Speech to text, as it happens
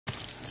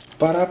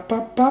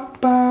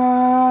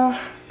Ba-da-ba-ba-ba.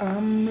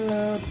 I'm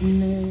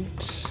loving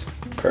it.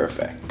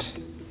 Perfect.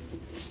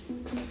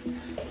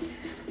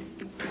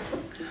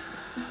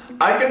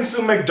 I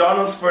consume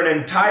McDonald's for an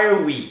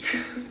entire week.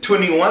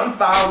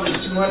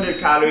 21,200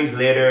 calories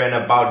later and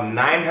about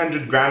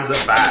 900 grams of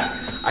fat.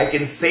 I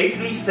can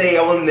safely say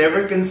I will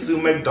never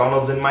consume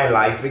McDonald's in my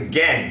life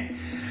again.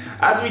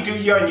 As we do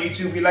here on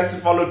YouTube, we like to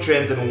follow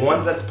trends, and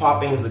one that's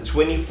popping is the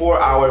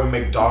 24-hour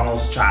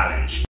McDonald's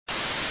challenge.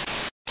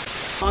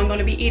 I'm going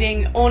to be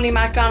eating only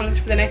McDonald's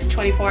for the next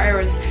 24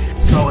 hours.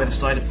 So I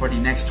decided for the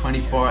next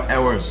 24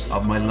 hours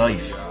of my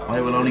life,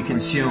 I will only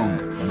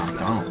consume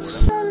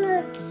McDonald's.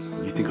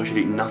 You think I should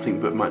eat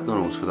nothing but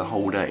McDonald's for the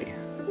whole day?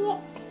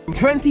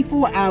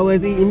 24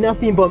 hours eating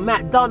nothing but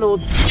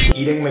McDonald's.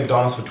 Eating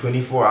McDonald's for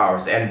 24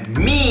 hours, and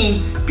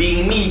me,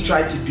 being me,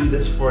 tried to do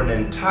this for an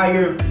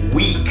entire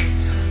week.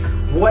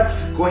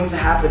 What's going to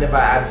happen if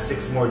I add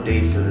 6 more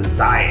days to this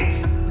diet?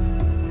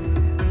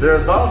 The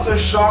results are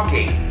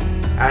shocking,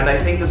 and I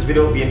think this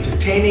video will be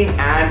entertaining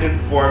and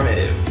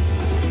informative.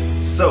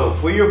 So,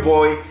 for your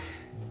boy,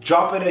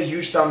 drop it a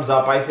huge thumbs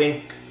up. I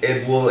think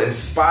it will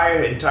inspire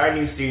an entire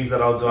new series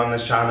that I'll do on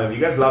this channel. If you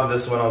guys love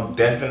this one, I'll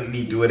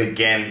definitely do it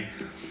again.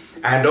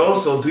 And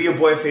also, do your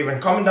boy a favor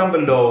and comment down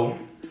below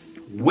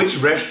which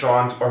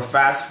restaurant or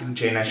fast food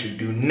chain I should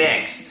do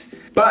next.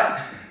 But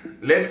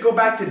let's go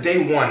back to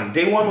day one.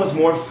 Day one was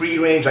more free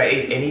range. I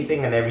ate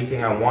anything and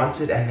everything I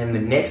wanted, and then the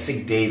next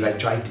 6 days I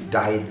tried to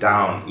diet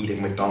down,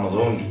 eating McDonald's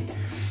only.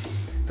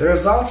 The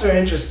results are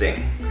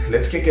interesting.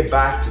 Let's kick it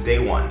back to day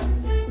one.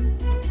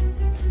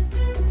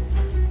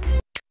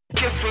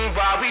 Kiss me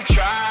while we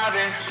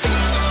driving.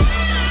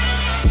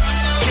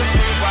 Kiss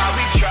me while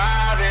we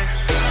driving.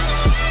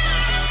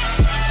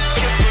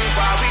 Kiss me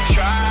while we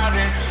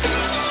driving.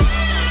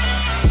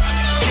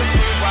 Kiss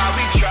me while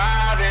we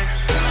driving.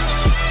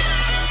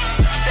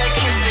 Say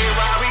kiss me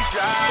while we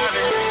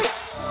driving.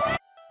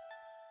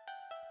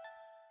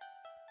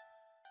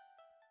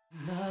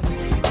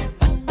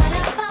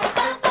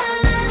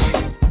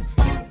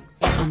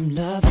 I'm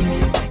loving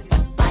it.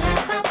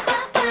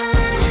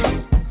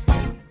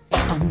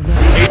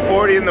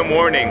 8:40 in the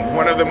morning.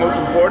 One of the most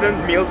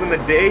important meals in the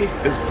day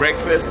is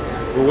breakfast.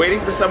 We're waiting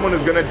for someone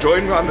who's gonna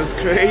join me on this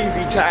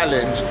crazy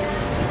challenge.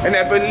 And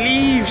I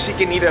believe she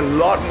can eat a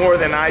lot more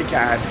than I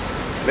can.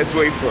 Let's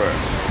wait for her.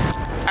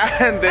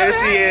 And there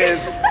she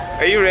is.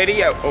 Are you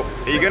ready? Oh,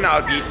 are you gonna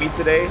out-eat me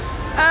today?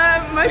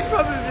 Most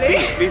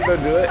probably. Please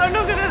don't do it. I'm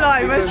not gonna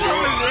lie, most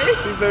probably.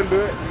 Please don't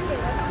do it.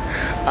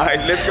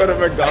 Alright, let's go to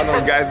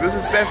McDonald's, guys. This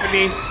is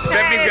Stephanie.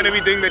 Stephanie's gonna be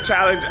doing the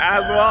challenge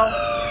as well.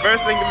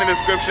 First link in the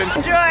description.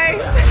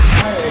 Enjoy!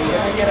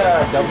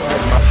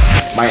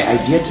 My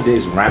idea today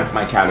is ramp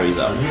my calories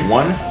up.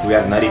 One, we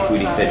have Nutty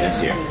Foodie Fitness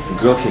here. The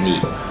girl can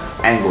eat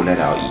and go let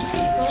her eat.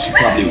 She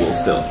probably will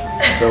still.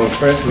 So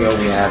first meal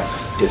we have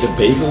is a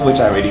bagel, which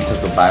I already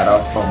took a bite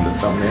off from the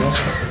thumbnail.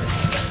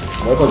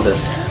 What was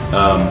this?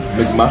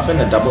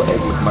 McMuffin, a double egg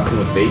McMuffin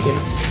with bacon.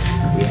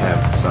 We have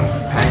some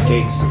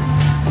pancakes,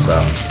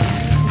 some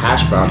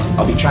hash browns.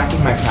 I'll be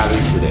tracking my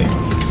calories today.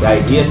 The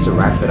idea is to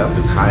ramp it up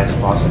as high as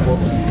possible,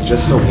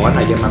 just so one,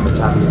 I get my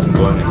metabolism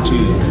going, and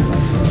two,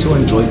 to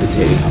enjoy the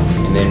day.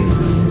 And then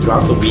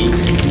throughout the week,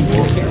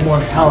 we'll get more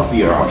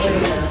healthier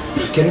options.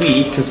 Can we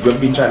eat? Because we've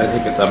been trying to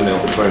take a thumbnail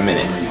for a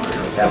minute.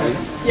 Can we?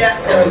 Yeah.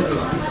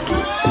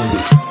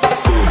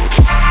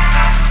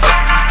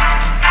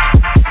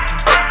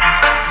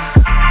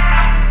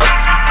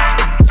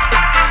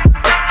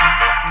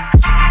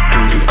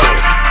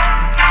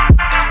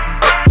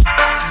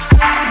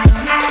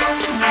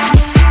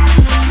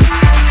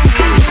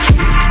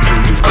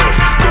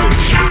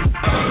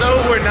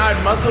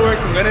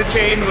 Muscleworks, I'm gonna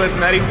train with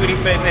Nutty Foodie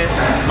Fitness.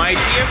 My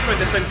idea for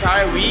this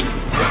entire week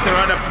is to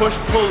run a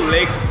push-pull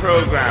legs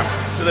program.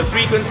 So the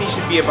frequency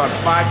should be about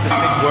 5 to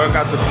 6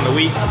 workouts within the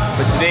week.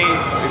 But today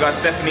we got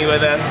Stephanie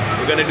with us.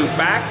 We're gonna do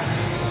back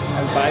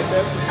and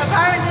biceps.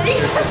 Apparently.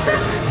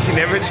 She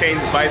never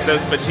trains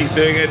biceps, but she's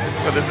doing it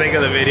for the sake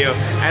of the video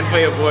and for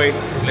your boy.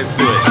 Let's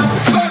do it.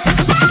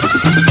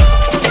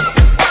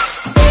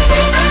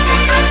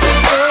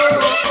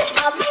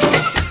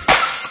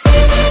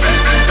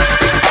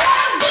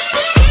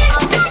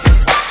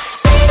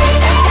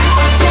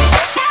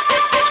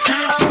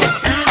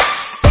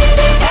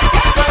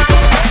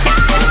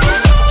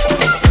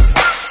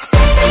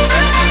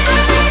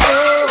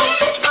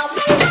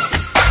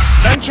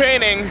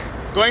 Training,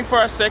 going for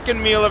our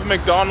second meal of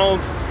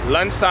McDonald's,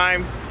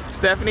 lunchtime.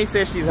 Stephanie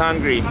says she's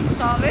hungry. I'm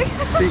starving.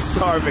 She's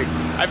starving.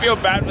 I feel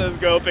bad for this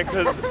girl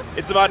because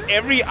it's about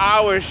every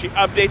hour she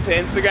updates her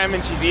Instagram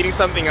and she's eating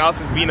something else.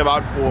 It's been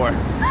about 4.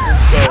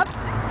 Let's go.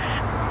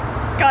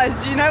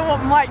 Guys, do you know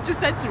what Mike just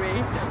said to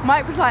me?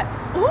 Mike was like,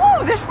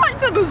 "Ooh, this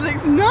McDonald's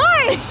looks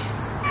nice."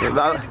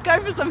 Let's go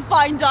for some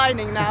fine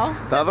dining now.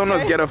 The other one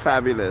was Ghetto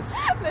Fabulous.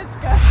 Let's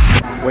go.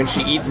 When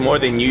she eats more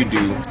than you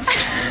do.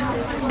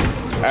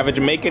 I have a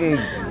Jamaican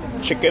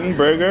chicken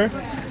burger,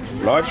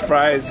 large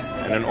fries,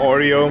 and an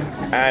Oreo,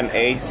 and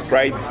a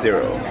Sprite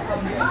Zero.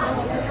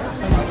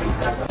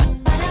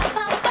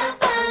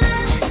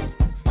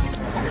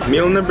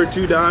 Meal number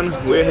 2 done.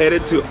 We're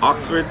headed to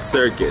Oxford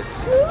Circus.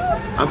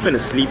 I'm finna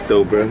sleep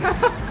though, bro.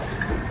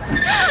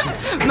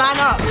 Man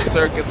up.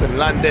 Circus in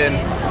London,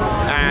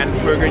 and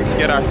we're going to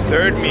get our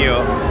 3rd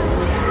meal.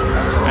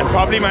 And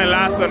probably my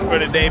last one for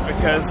the day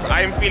because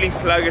I'm feeling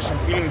sluggish, I'm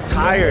feeling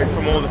tired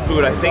from all the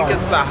food. I think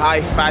it's the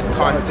high fat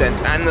content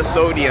and the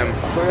sodium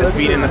that's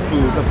been in the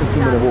food.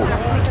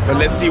 But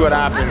let's see what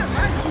happens.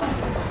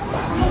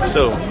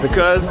 So,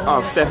 because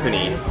of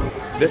Stephanie,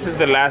 this is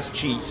the last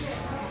cheat,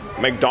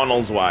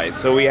 McDonald's wise.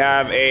 So we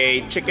have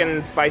a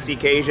chicken spicy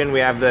Cajun, we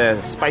have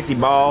the spicy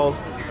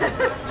balls,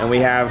 and we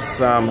have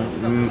some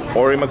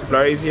Oreo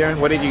McFlurries here.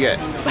 What did you get?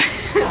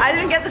 I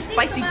didn't get the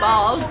spicy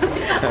balls.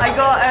 I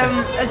got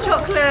a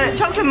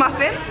chocolate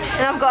muffin,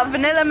 and I've got a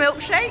vanilla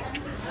milkshake,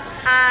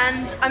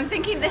 and I'm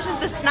thinking this is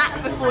the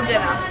snack before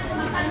dinner.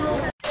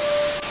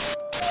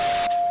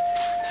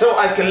 So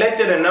I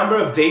collected a number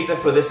of data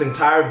for this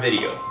entire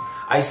video.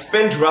 I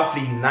spent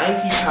roughly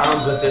 90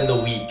 pounds within the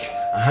week,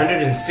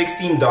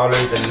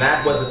 $116, and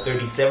that was a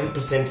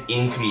 37%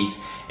 increase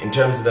in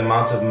terms of the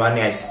amount of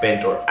money I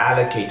spent or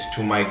allocate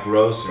to my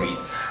groceries.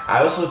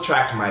 I also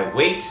tracked my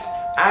weight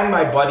and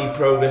my body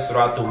progress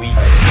throughout the week.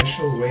 My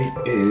initial weight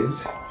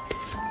is...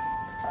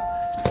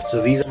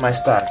 So these are my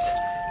stats.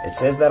 It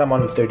says that I'm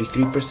on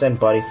 33%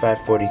 body fat,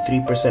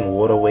 43%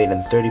 water weight,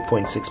 and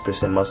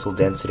 30.6% muscle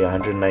density,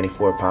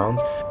 194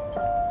 pounds.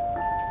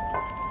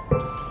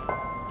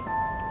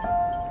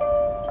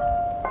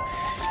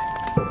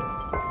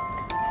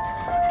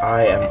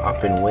 I am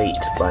up in weight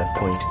by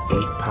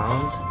 0.8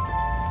 pounds.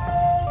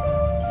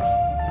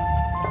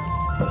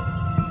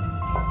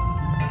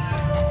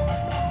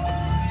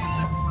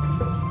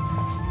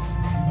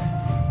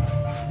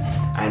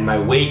 And my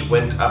weight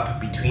went up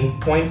between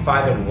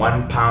 0.5 and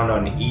 1 pound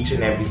on each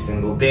and every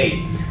single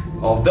day.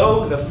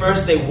 Although the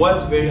first day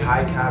was very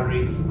high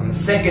calorie, on the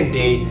second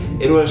day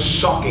it was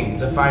shocking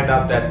to find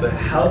out that the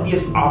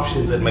healthiest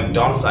options at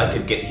McDonald's I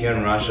could get here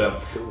in Russia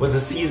was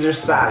a Caesar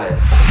salad.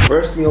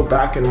 First meal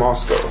back in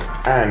Moscow,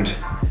 and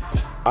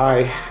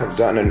I have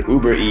done an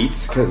Uber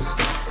Eats because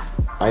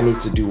I need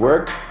to do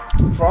work.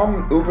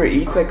 From Uber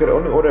Eats I could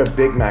only order a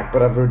Big Mac,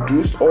 but I've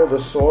reduced all the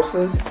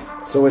sauces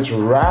so it's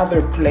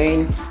rather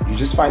plain. You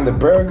just find the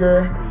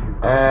burger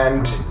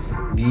and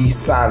the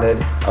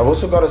salad. I've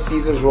also got a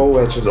Caesar's roll,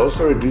 which has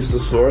also reduced the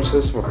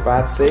sauces for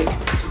fat's sake,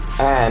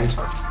 and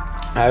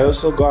I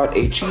also got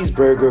a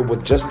cheeseburger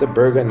with just the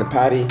burger and the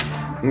patty.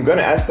 I'm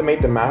gonna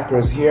estimate the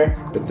macros here,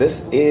 but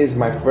this is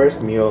my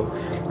first meal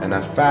and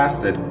I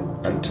fasted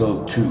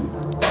until 2.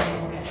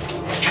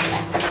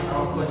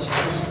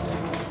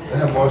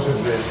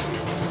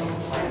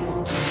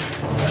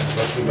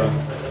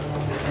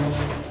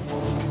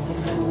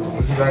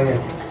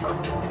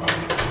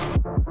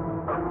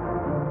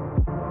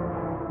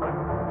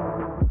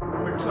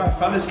 I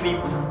fell asleep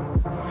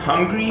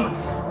hungry,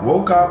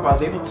 woke up, I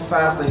was able to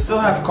fast. I still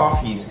have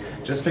coffees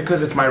just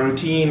because it's my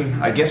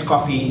routine. I guess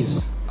coffee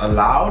is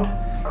allowed.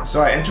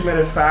 So I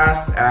intermittent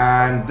fast,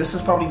 and this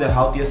is probably the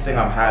healthiest thing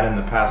I've had in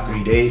the past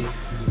 3 days.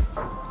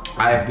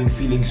 I have been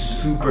feeling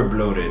super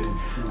bloated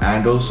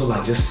and also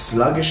like just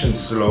sluggish and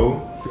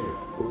slow.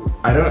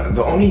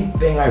 The only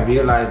thing I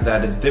realized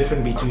that is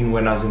different between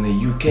when I was in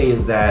the UK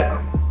is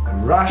that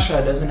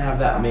Russia doesn't have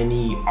that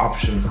many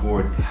options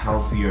for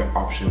healthier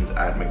options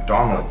at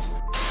McDonald's.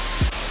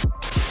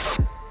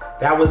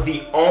 That was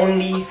the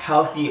only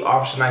healthy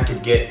option I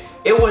could get.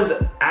 It was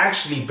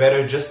actually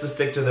better just to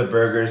stick to the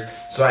burgers.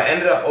 So I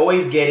ended up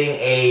always getting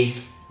a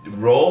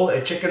roll,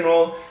 a chicken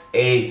roll,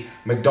 a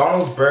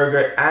McDonald's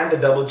burger, and a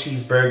double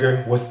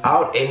cheeseburger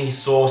without any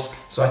sauce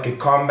so I could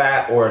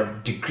combat or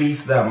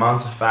decrease the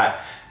amount of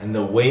fat. And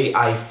the way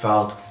I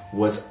felt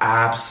was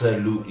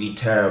absolutely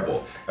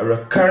terrible. A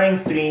recurring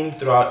theme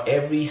throughout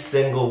every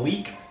single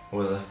week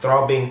was a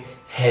throbbing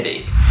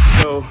headache.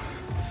 So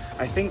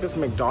I think this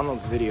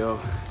McDonald's video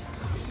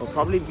will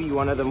probably be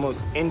one of the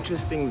most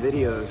interesting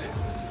videos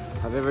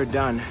I've ever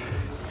done,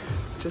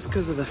 just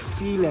because of the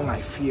feeling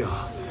I feel.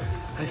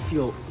 I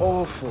feel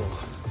awful.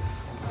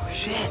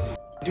 Shit.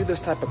 I do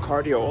this type of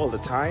cardio all the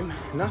time,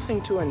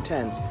 nothing too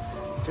intense.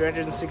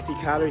 360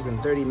 calories in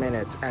 30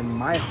 minutes, and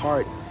my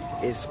heart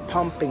is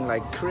pumping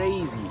like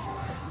crazy.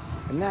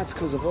 And that's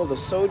because of all the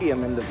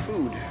sodium in the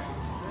food.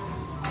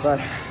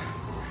 But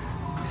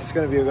it's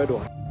gonna be a good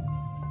one.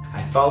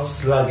 I felt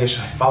sluggish,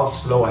 I felt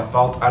slow, I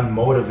felt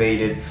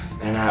unmotivated,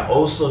 and I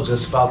also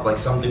just felt like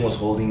something was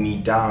holding me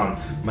down.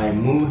 My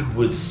mood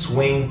would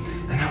swing,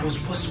 and I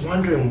was just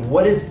wondering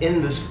what is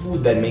in this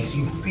food that makes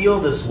you feel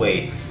this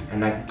way.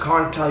 And I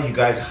can't tell you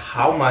guys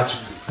how much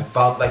I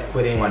felt like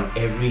quitting on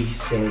every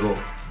single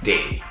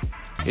day.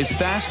 Is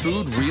fast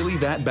food really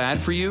that bad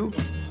for you?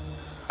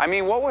 I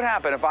mean, what would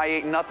happen if I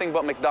ate nothing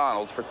but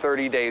McDonald's for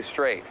 30 days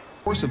straight? In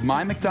the course of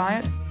my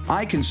McDiet,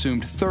 I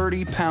consumed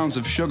 30 pounds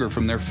of sugar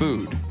from their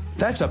food.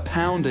 That's a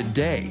pound a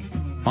day.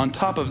 On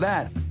top of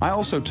that, I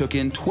also took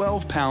in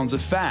 12 pounds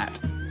of fat.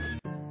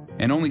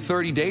 In only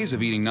 30 days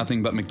of eating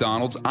nothing but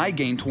McDonald's, I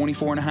gained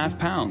 24.5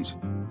 pounds.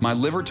 My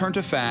liver turned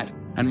to fat,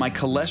 and my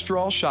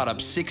cholesterol shot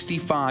up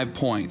 65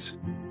 points.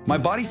 My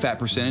body fat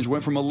percentage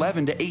went from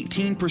 11 to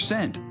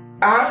 18%.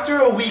 After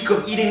a week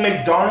of eating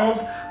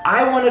McDonald's,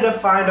 I wanted to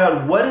find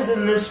out what is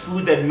in this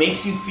food that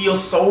makes you feel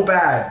so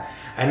bad.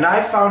 And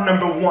I found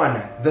number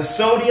 1, the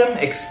sodium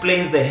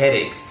explains the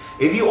headaches.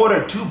 If you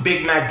order 2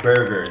 Big Mac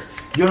burgers,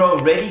 you're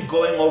already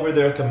going over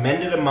the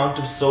recommended amount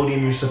of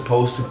sodium you're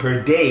supposed to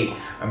per day.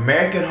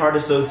 American Heart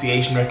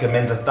Association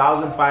recommends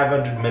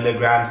 1,500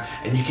 milligrams,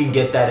 and you can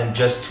get that in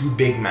just 2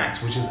 Big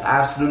Macs, which is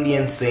absolutely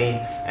insane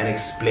and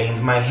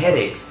explains my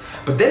headaches.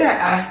 But then I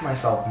asked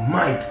myself,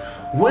 Mike,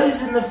 what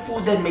is in the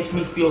food that makes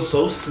me feel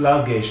so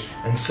sluggish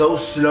and so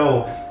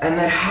slow and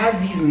that has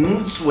these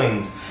mood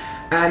swings?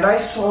 And I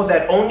saw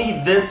that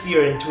only this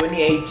year in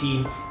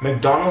 2018,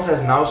 McDonald's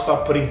has now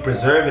stopped putting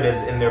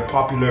preservatives in their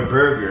popular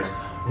burgers.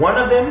 One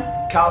of them,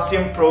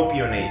 calcium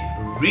propionate.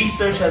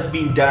 Research has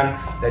been done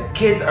that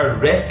kids are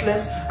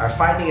restless, are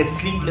finding it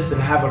sleepless,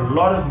 and have a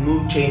lot of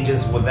mood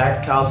changes with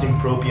that calcium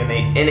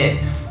propionate in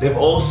it. They've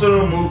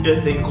also removed a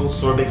thing called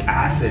sorbic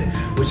acid,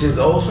 which is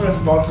also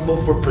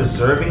responsible for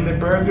preserving the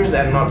burgers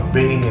and not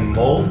bringing in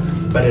mold,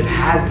 but it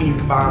has been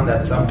found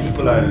that some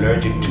people are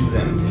allergic to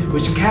them,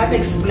 which can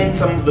explain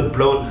some of the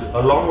bloat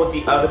along with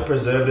the other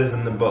preservatives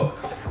in the book.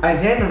 I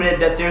then read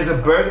that there's a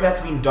burger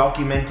that's been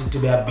documented to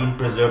have been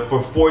preserved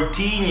for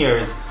 14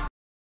 years.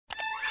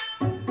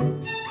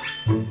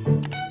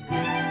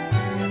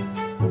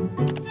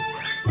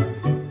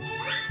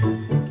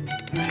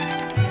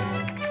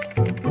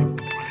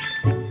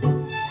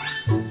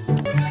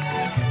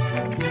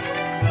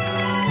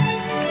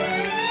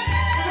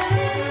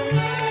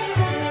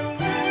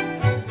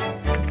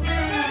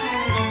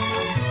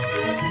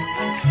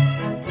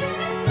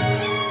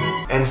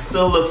 And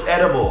still looks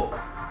edible.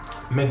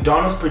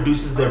 McDonald's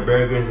produces their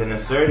burgers in a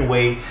certain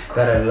way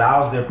that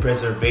allows their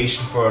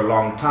preservation for a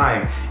long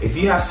time. If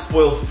you have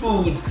spoiled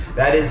foods,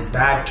 that is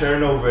bad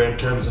turnover in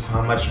terms of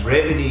how much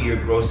revenue you're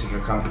grossing your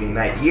company in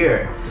that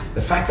year.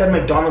 The fact that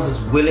McDonald's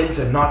is willing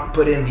to not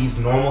put in these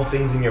normal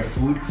things in your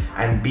food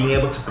and being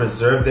able to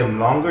preserve them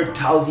longer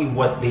tells you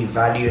what they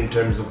value in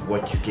terms of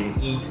what you can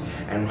eat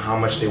and how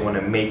much they want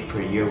to make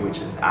per year, which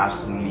is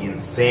absolutely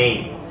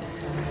insane.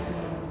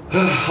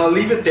 I'll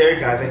leave it there,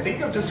 guys. I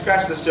think I've just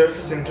scratched the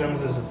surface in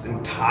terms of this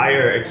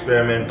entire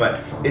experiment,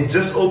 but it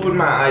just opened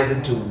my eyes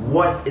into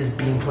what is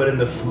being put in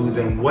the foods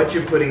and what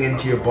you're putting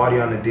into your body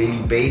on a daily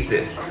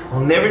basis.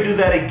 I'll never do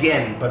that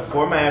again, but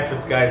for my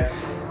efforts, guys,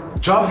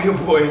 drop your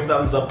boy a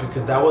thumbs up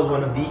because that was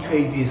one of the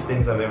craziest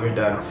things I've ever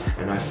done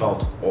and I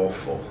felt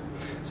awful.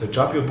 So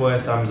drop your boy a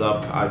thumbs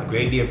up. I'd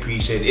greatly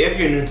appreciate it. If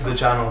you're new to the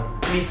channel,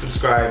 please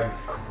subscribe.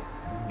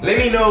 Let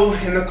me know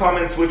in the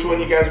comments which one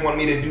you guys want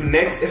me to do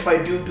next if I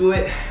do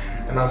it.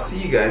 And I'll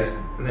see you guys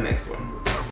in the next one.